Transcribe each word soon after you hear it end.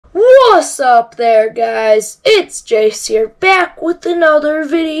What's up there, guys? It's Jace here, back with another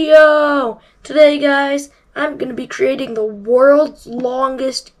video. Today, guys, I'm going to be creating the world's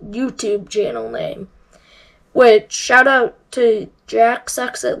longest YouTube channel name. Which, shout out to Jack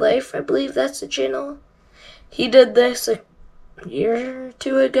Sucks at Life, I believe that's the channel. He did this a year or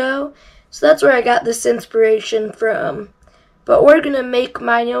two ago, so that's where I got this inspiration from. But we're going to make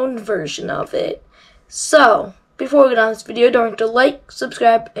my own version of it. So, before we get on this video, don't forget to like,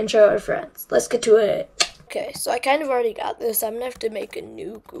 subscribe, and share with our friends. Let's get to it. Okay, so I kind of already got this. I'm going to have to make a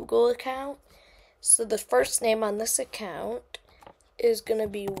new Google account. So the first name on this account is going to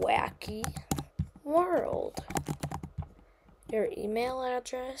be Wacky World. Your email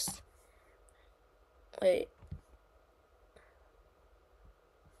address. Wait.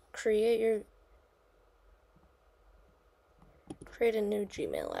 Create a new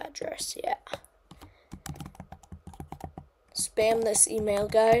Gmail address, yeah. Spam this email,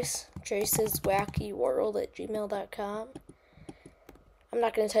 guys. traceswackyworld@gmail.com. I'm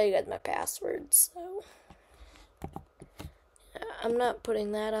not going to tell you guys my password, so yeah, I'm not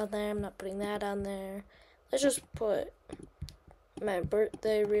putting that on there. I'm not putting that on there. Let's just put my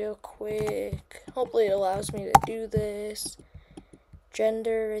birthday real quick. Hopefully it allows me to do this.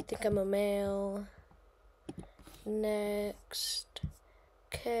 Gender, I think I'm a male. Next.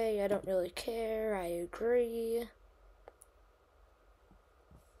 Okay, I don't really care. I agree.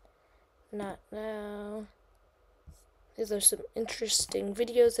 Not now. These are some interesting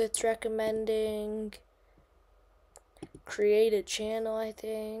videos it's recommending. Create a channel, I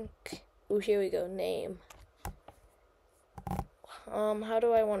think. Ooh, here we go. Name. How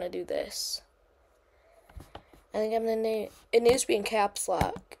do I want to do this? I think I'm gonna name it needs to be in caps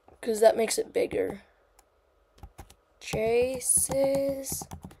lock because that makes it bigger. Jace's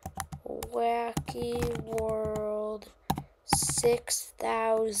Wacky World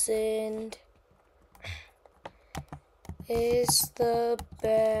 6000 is the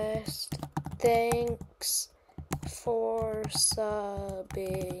best. Thanks for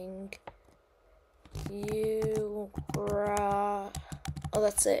subbing. You brought. Oh,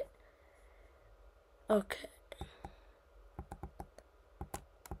 that's it. Okay.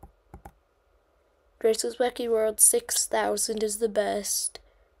 Grace's Wacky World 6000 is the best.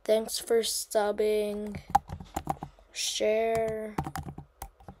 Thanks for subbing. Share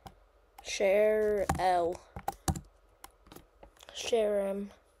L. Share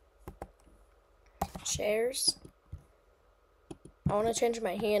him. Shares. I want to change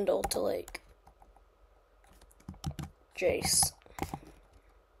my handle to like Jace.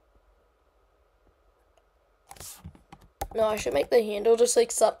 No, I should make the handle just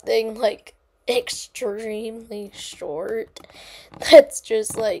like something like extremely short. That's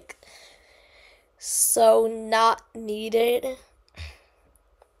just like so not needed.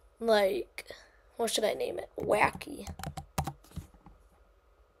 Like, what should I name it? Wacky.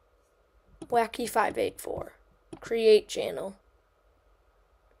 Wacky 584. Create channel.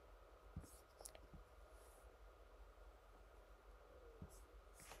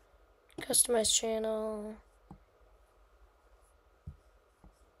 Customize channel.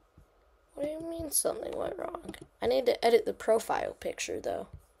 What do you mean something went wrong? I need to edit the profile picture though.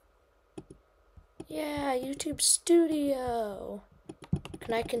 Yeah, YouTube Studio.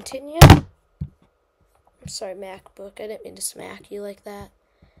 Can I continue? I'm sorry, MacBook. I didn't mean to smack you like that.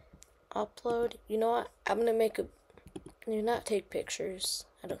 Upload. You know what? I'm gonna make a. Can you not take pictures?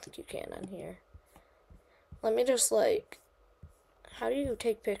 I don't think you can on here. Let me just like. How do you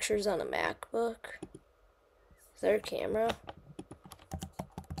take pictures on a MacBook? Is there a camera?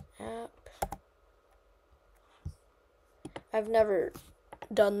 App. I've never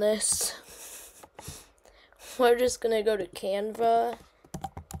done this. We're just gonna go to Canva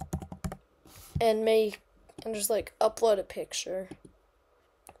and just like upload a picture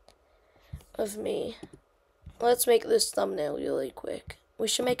of me. Let's make this thumbnail really quick. We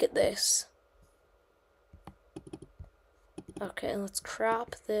should make it this. Okay, let's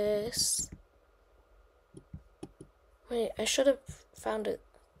crop this. Wait, I should have found a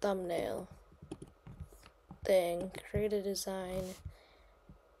thumbnail thing. Create a design.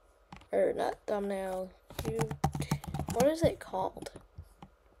 Or not thumbnail. What is it called?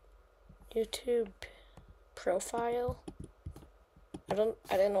 YouTube profile? I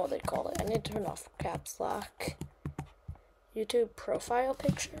didn't know what they called it. I need to turn off caps lock. YouTube profile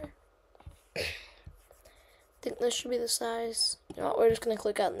picture. I think this should be the size. You know what, we're just gonna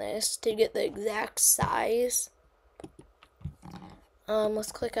click on this to get the exact size.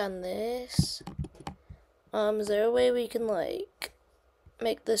 Let's click on this. Is there a way we can like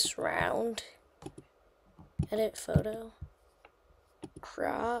make this round? Edit photo.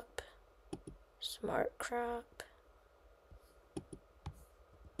 Crop. Smart crop.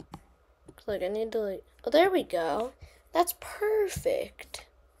 Like I need to like, oh, there we go. That's perfect.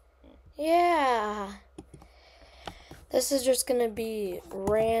 Yeah. This is just gonna be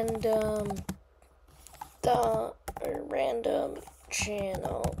random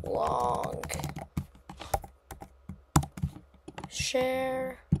channel long.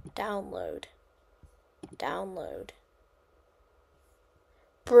 Share, download.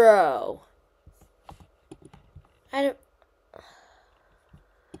 Bro. I don't.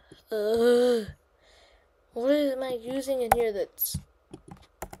 What am I using in here that's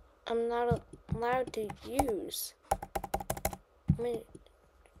I'm not allowed to use? I mean,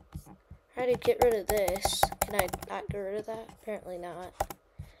 how do you get rid of this? Can I not get rid of that? Apparently not.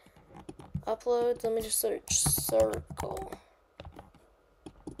 Uploads, let me just search circle.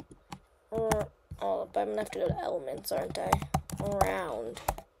 Oh, but I'm gonna have to go to elements, aren't I? Round.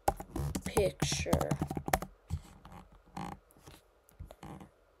 Picture.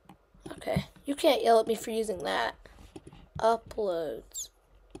 Okay, you can't yell at me for using that. Uploads.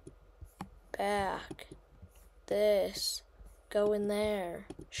 Back. This. Go in there.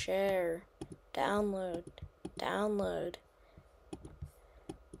 Share. Download.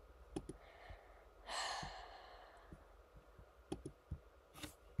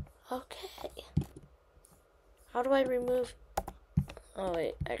 Okay. How do I remove? Oh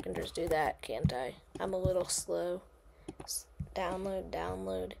wait, I can just do that, can't I? I'm a little slow.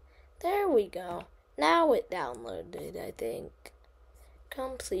 Download. There we go. Now it downloaded, I think.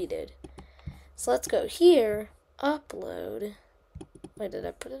 Completed. So let's go here. Upload. Wait, did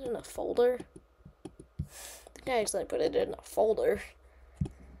I put it in a folder? I think I accidentally put it in a folder.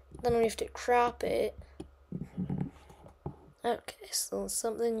 Then we have to crop it. Okay, so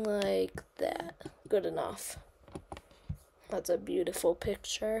something like that. Good enough. That's a beautiful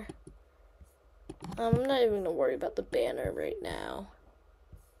picture. I'm not even gonna worry about the banner right now.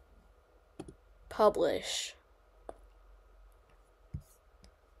 Publish.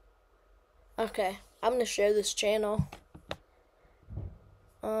 Okay, I'm gonna share this channel.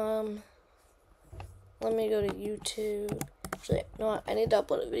 Let me go to YouTube. Actually, you know what? I need to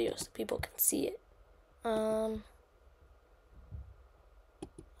upload a video so people can see it.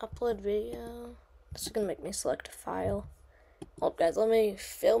 Upload video. This is gonna make me select a file. Hold, guys, let me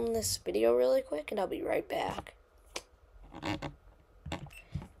film this video really quick and I'll be right back.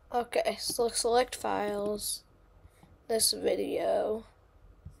 Okay, so select files, this video,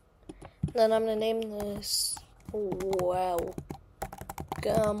 then I'm gonna name this Welcome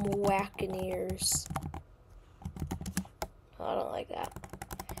Wackineers. I don't like that.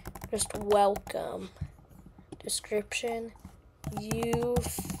 Just welcome. Description, you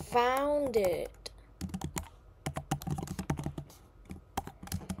found it.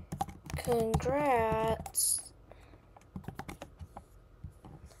 Congrats.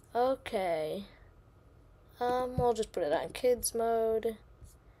 Okay. We'll just put it on kids mode.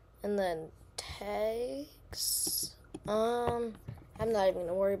 And then tags. I'm not even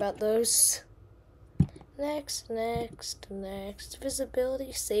gonna worry about those. Next.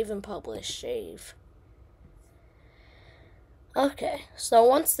 Visibility, save and publish, save. Okay, so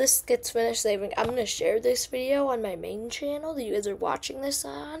once this gets finished saving, I'm gonna share this video on my main channel that you guys are watching this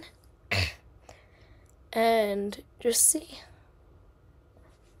on. And just see.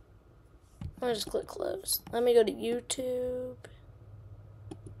 I'll just click close. Let me go to YouTube.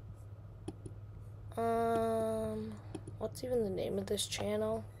 What's even the name of this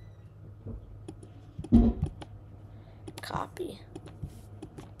channel? Copy.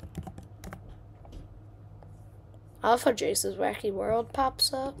 I love how Jace's Wacky World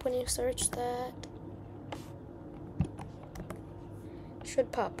pops up when you search that.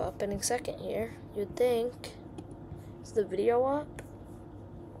 Should pop up any second here, you'd think. Is the video up?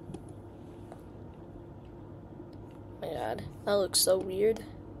 Oh my god, that looks so weird.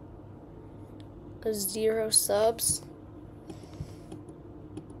 0 subs.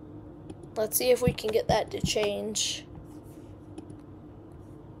 Let's see if we can get that to change.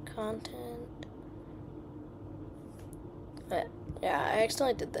 Content. Yeah, I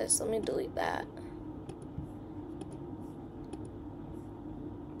accidentally did this. Let me delete that.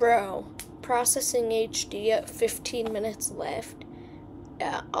 Bro, processing HD at 15 minutes left.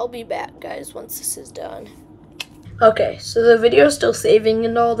 Yeah, I'll be back, guys, once this is done. Okay, so the video's still saving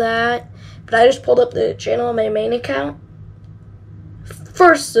and all that, but I just pulled up the channel on my main account.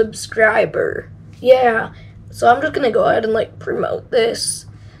 First subscriber. Yeah, so I'm just gonna go ahead and like promote this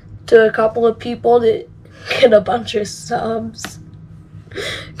to a couple of people to get a bunch of subs.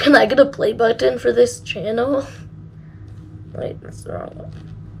 Can I get a play button for this channel? Wait, that's the wrong one.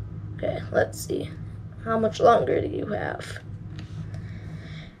 Okay, let's see. How much longer do you have?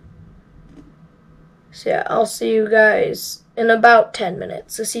 So yeah, I'll see you guys in about 10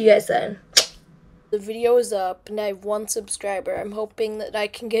 minutes. So see you guys then. The video is up and I have 1 subscriber. I'm hoping that I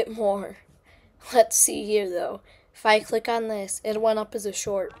can get more. Let's see here though. If I click on this, it went up as a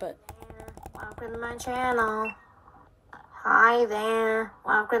short, but welcome to my channel. Hi there.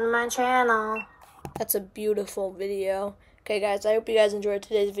 Welcome to my channel. That's a beautiful video. Okay guys, I hope you guys enjoyed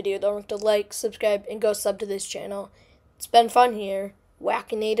today's video. Don't forget to like, subscribe, and go sub to this channel. It's been fun here.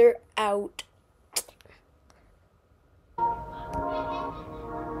 Wackinator out.